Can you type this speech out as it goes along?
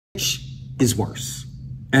Which is worse?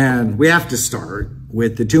 And we have to start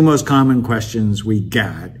with the two most common questions we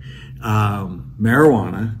get,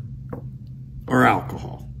 marijuana or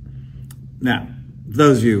alcohol. Now,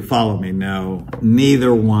 those of you who follow me know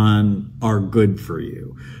neither one are good for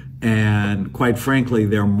you. And quite frankly,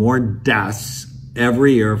 there are more deaths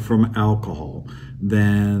every year from alcohol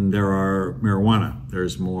than there are marijuana.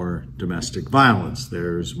 There's more domestic violence.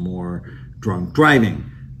 There's more drunk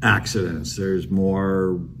driving accidents. There's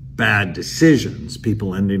more bad decisions,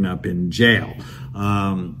 people ending up in jail.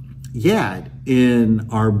 Yet, in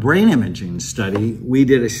our brain imaging study, we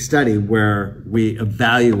did a study where we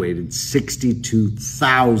evaluated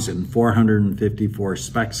 62,454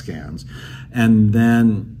 SPECT scans, and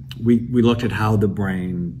then we looked at how the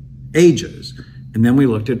brain ages, and then we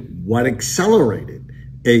looked at what accelerated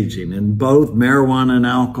aging, and both marijuana and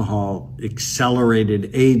alcohol accelerated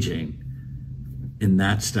aging. In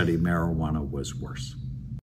that study, marijuana was worse.